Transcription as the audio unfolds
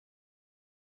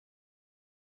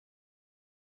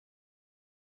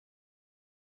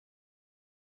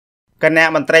គណៈ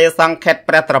មន្ត្រីសង្ឃខេត្ត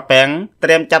ព្រះត្រពាំងត្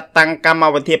រៀមចាត់តាំងកម្ម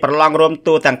វិធីប្រឡងរួម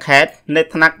ទូទាំងខេត្តនៅ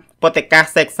ថ្នាក់ពុទ្ធិកា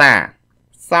សិក្សា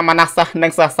សាមណសិស្សនិ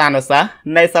ងសិស្សានុសិស្ស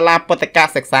នៃសាលាពុទ្ធិកា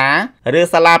សិក្សាឬ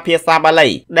សាលាភាសាបាលី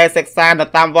ដែលសិក្សានៅ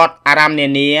តាមវត្តអារាមនា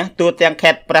នាទូទាំង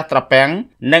ខេត្តព្រះត្រពាំង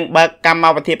នឹងបើកកម្ម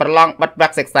វិធីប្រឡងបិទវ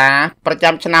គ្គសិក្សាប្រ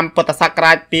ចាំឆ្នាំពុទ្ធសក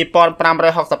រាជ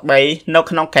2563នៅ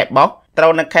ក្នុងខេត្តបោះត្រូ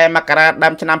វនៅខែមករាដើ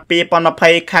មឆ្នាំ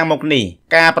2020ខាងមុខនេះ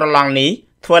ការប្រឡងនេះ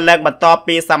ធ្វើឡើងបន្ទាប់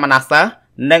ពីសាមណសិស្ស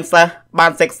និងសិស្សបា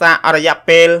នសិក្សាអរយៈ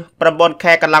ពេល9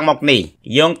ខែកន្លងមកនេះ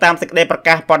យោងតាមសេចក្តីប្រ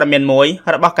កាសព័ត៌មានមួយ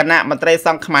របស់គណៈមន្ត្រីស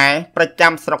ង្ឃខ្មែរប្រ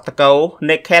ចាំស្រុកតកូ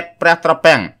នៃខេត្តព្រះត្រ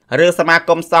ពាំងឬសមា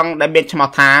គមសង្ឃដែលមានឈ្មោះ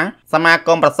ថាសមាគ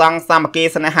មប្រសង់សាមគ្គី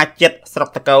ស្នេហាជាតិស្រុក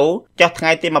តកូចុះថ្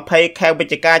ងៃទី20ខែវិ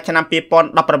ច្ឆិកាឆ្នាំ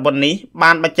2019នេះ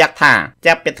បានបញ្ជាក់ថា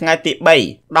ចាប់ពីថ្ងៃទី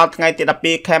3ដល់ថ្ងៃទី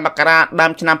12ខែមករាដើ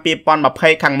មឆ្នាំ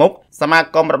2020ខាងមុខសមា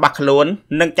គមរបស់ខ្លួន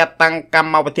នឹងចាត់តាំងកម្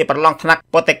មវិធីប្រឡងថ្នាក់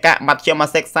ពុទ្ធិកមធ្យម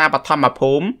សិក្សាបឋម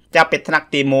ភូមិចាប់ពីថ្នាក់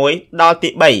ទី1ដល់ទី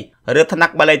3ឬថ្នា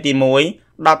ក់បាលីទី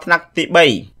1ដល់ថ្នាក់ទី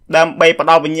3ដើម្បីផ្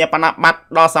ដល់វិញ្ញាបនបត្រ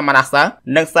ដល់សាមណសិស្ស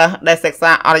និងសិស្សដែលសិក្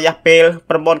សាអរយៈពេល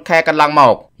9ខែកន្លងម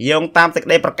កយោងតាមសេច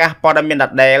ក្តីប្រកាសព័ត៌មានដ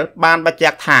ដែលបានបញ្ជា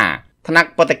ក់ថាថ្នាក់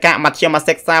ពុទ្ធិកមធ្យម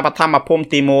សិក្សាបឋមភូមិ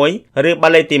ទី1ឬបា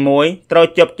លីទី1ត្រូវ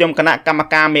ជួបជុំគណៈកម្ម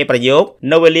ការមេប្រយោគ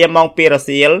នៅវេលាម៉ោង2រ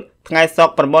សៀលថ្ងៃសុ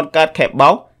ក្រ9កើតខែ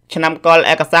បោះឆ្នាំកុល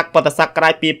ឯកស័កពុទ្ធសករា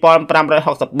ជ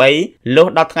2563លុះ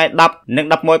ដល់ថ្ងៃ10និង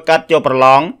11កើតចូលប្រឡ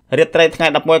ងរាត្រីថ្ងៃ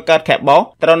11កើតខែបោះ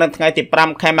ត្រូវនៅថ្ងៃទី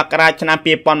5ខែមករាឆ្នាំ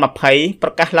2020ប្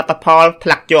រកាសលទ្ធផលផ្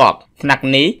លាក់ជាប់ថ្នាក់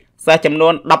នេះសិស្សចំនួ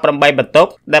ន18បន្ទ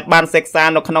ប់ដែលបានសិក្សា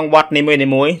នៅក្នុងវត្តនី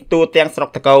មួយៗទូទាំងស្រុក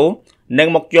តកូនឹង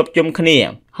មកជួបជុំគ្នា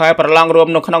ហើយប្រឡងរួម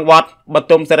នៅក្នុងវត្តប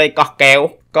ទុមសិរីកោះកែវ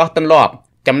កោះទន្លាប់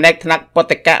ចំណែកថ្នាក់ពុទ្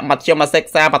ធិកមធ្យមសិ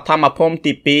ក្សាបឋមភូមិ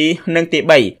ទី2និងទី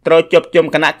3ត្រូវជួបជុំ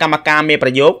គណៈកម្មការមេប្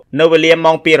រយោគនៅវេលា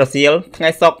ម៉ោង2រសៀលថ្ងៃ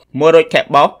សុក្រ1ខែ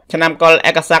បោះឆ្នាំកុល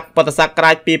ឯកស័កពុទ្ធសក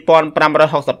រាជ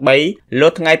2563លុះ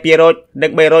ថ្ងៃ2រោចនិ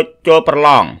ង3រោចចូលប្រឡ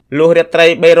ងលុះរាត្រី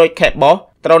3រោចខែបោះ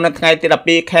ត្រូវនៅថ្ងៃទី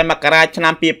12ខែមករាឆ្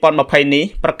នាំ2020នេះ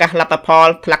ប្រកាសលទ្ធផល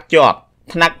ផ្លាក់ជាប់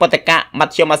ថ្នាក់ពុទ្ធិកម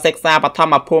ធ្យមសិក្សាបឋ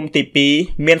មភូមិទី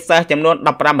2មានសិស្សចំនួន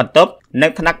15បន្ទប់និ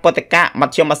ងថ្នាក់ពុទ្ធិកម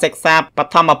ធ្យមសិក្សាប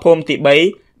ឋមភូមិទី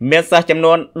3មានសិស្សចំ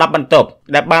នួន10បន្ទប់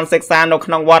ដែលបានសិក្សានៅ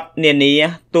ក្នុងវត្តនានា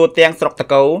ទូទាំងស្រុកត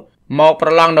កូមកប្រ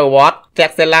ឡងនៅវត្តទ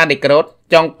ក្សិឡានិក្រូត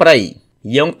ចុងព្រៃ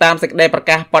យោងតាមសេចក្តីប្រ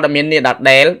កាសព័ត៌មាននេះដ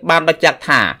ដែលបានបញ្ជាក់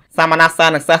ថាសាមណសិស្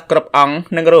សនិងសិស្សគ្រប់អង្គ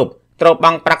និងរូបត្រូវប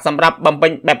ង់ប្រាក់សម្រាប់បំពេ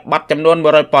ញបែបបទចំនួន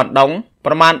100,000ដុង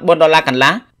ប្រមាណ$4កន្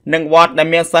លះនិងវត្តដែល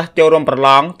មានសិស្សចូលរួមប្រឡ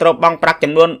ងត្រូវបង់ប្រាក់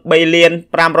ចំនួន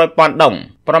$3,500,000ដុង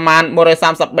ប្រមាណ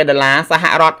$133សហ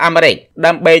រដ្ឋអាមេរិក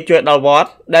ដើម្បីជួយដល់វត្ត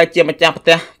ដែលជាម្ចាស់ផ្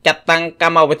ទះចាត់តាំងក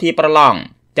ម្មវិធីប្រឡង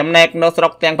ចំណែកនៅស្រុ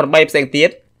កទាំង8ផ្សេងទៀត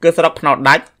គឺស្រុកភ្នោ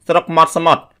ដាច់ស្រុកមាត់ស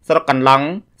មុទ្រស្រុកកន្លង់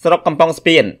ស្រុកកំពង់ស្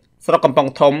ពានស្រុកកំព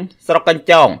ង់ធំស្រុកកញ្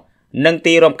ចោងនិង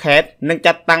ទីរួមខេត្តនឹង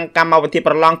ចាត់តាំងកម្មវិធី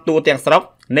ប្រឡងទូទាំងស្រុក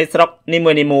នៃស្រុកនី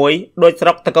មួយៗដោយស្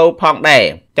រុកតកូផងដែរ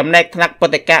ចំណែកថ្នាក់ពុ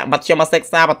ទ្ធិកមធ្យមសិក្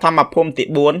សាបឋមភូមិទី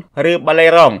4ឬបាលី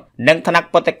រងនិងថ្នាក់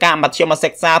ពុទ្ធិកមធ្យមសិ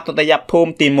ក្សាទុតិយភូ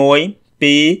មិទី1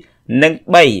 2និង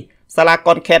3សាលា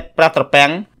កុនខេត្តព្រះត្រពាំ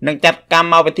ងនឹងចាត់កម្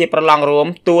មវិធីប្រឡងរួម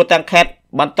ទូទាំងខេត្ត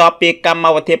បន្ទាប់ពីកម្ម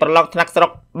វិធីប្រឡងថ្នាក់ស្រុ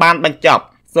កបានបញ្ចប់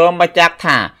សូមបញ្ជាក់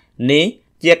ថានេះ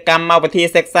ជាកម្មវិធី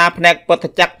សិក្សាផ្នែកពុទ្ធ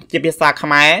ចក្រជាភាសាខ្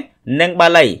មែរនិងបា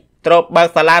លីត្រូវបើក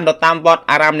សាលានៅតាមវត្ត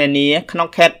អារាមនានាក្នុង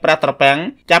ខេត្តព្រះត្រពាំង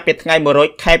ចាប់ពីថ្ងៃ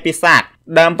1ខែពិសាខ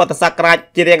ដើមពុទ្ធសករាជ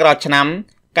ជារៀងរាល់ឆ្នាំ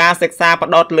ការសិក្សាផ្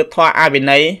ដោតលើធម៌អាវិ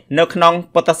ន័យនៅក្នុង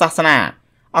ពុទ្ធសាសនា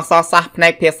អក្សរសាស្ត្រផ្នែ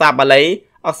កភាសាបាលី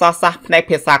អក្សរសាស្ត្រផ្នែក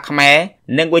ភាសាខ្មែរ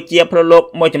និងវិជ្ជាផ្លូវលោក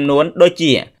មួយចំនួនដូច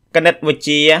ជាគណិតវិទ្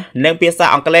យានិងភាសា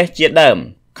អង់គ្លេសជាដើម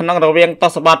ក្នុងរវាងទ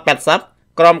សវត្សរ៍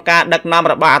80ក្រោមការដឹកនាំ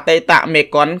របស់អតីតមេ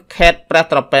កុនខេត្តព្រះ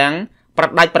ត្រពាំងប្រ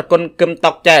ដេចប្រគុណគឹម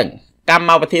តុកចែងកម្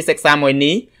មវិធីសិក្សាមួយ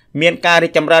នេះមានការរី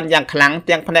កចម្រើនយ៉ាងខ្លាំង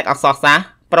ទាំងផ្នែកអក្សរសាស្ត្រ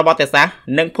ប្រវត្តិសាស្ត្រ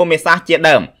និងភូមិសាស្ត្រជា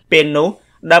ដើមពេលនោះ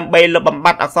ដើម្បីលុបបំ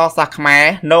បាត់អក្សរសាស្ត្រខ្មែរ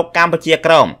នៅកម្ពុជា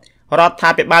ក្រោមរដ្ឋា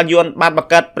ភិបាលយួនបានបង្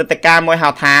កើតព្រឹត្តិការណ៍មួយហៅ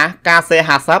ថាការសេ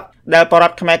50ដែលបរ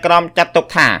ដ្ឋខ្មែរក្រមចាត់ទុក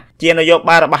ថាជានយោ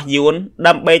បាយរបស់យួន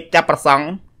ដើម្បីចាប់ប្រសង់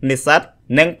និស្សិត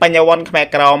និងបញ្ញវន្តខ្មែរ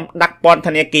ក្រមដាក់ពន្ធ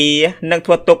នាគារនិងធ្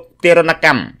វើទុកទារុណក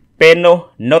ម្មពេលនោះ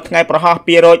នៅថ្ងៃប្រហោះ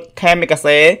2រោចខែមក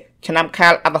រាឆ្នាំខា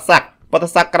លអត្តស័កពុទ្ធ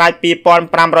សករាជ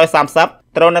2530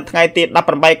ត្រូវនៅថ្ងៃទី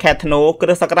18ខែធ្នូគ្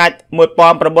រិស្តសករាជ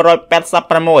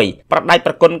1986ប្រដេច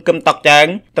ប្រគុណគឹមតុកចែង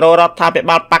ត្រូវរដ្ឋាភិ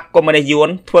បាលបកកុម្មុយនីសយួន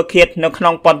ធ្វើឃាតនៅក្នុ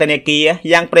ងពន្ធនាគារ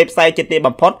យ៉ាងព្រៃផ្សៃជាទី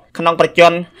បំផុតក្នុងប្រជ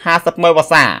ញ្ញ51វ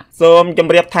ស្សាសូមជ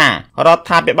ម្រាបថារដ្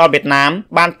ឋាភិបាលវៀតណាម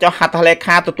បានចុះហត្ថលេ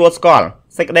ខាទទួលស្គាល់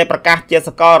សេចក្តីប្រកាសជាស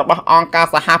កលរបស់អង្គការ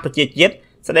សហប្រជាជាតិ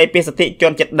ស្តីពីសិទ្ធិជ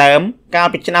នជាតិដើមកាល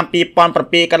ពីឆ្នាំ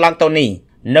2007កន្លងទៅនេះ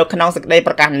នៅក្នុងសេចក្តី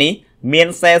ប្រកាសនេះមាន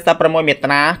46មាត្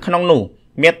រាក្នុងនោះ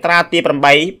មាត្រាទី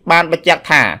8បានបញ្ជាក់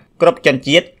ថាគ្រប់ជន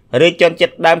ជាតិ ឬជនជា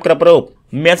តិដើមគ្រប់រូប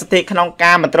មានសិទ្ធិក្នុង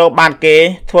ការមិនត្រូវបានគេ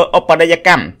ធ្វើឧបនិស្សក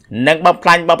ម្មនិងបំផ្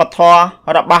លាញវប្បធម៌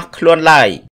របស់ខ្លួនឡើយ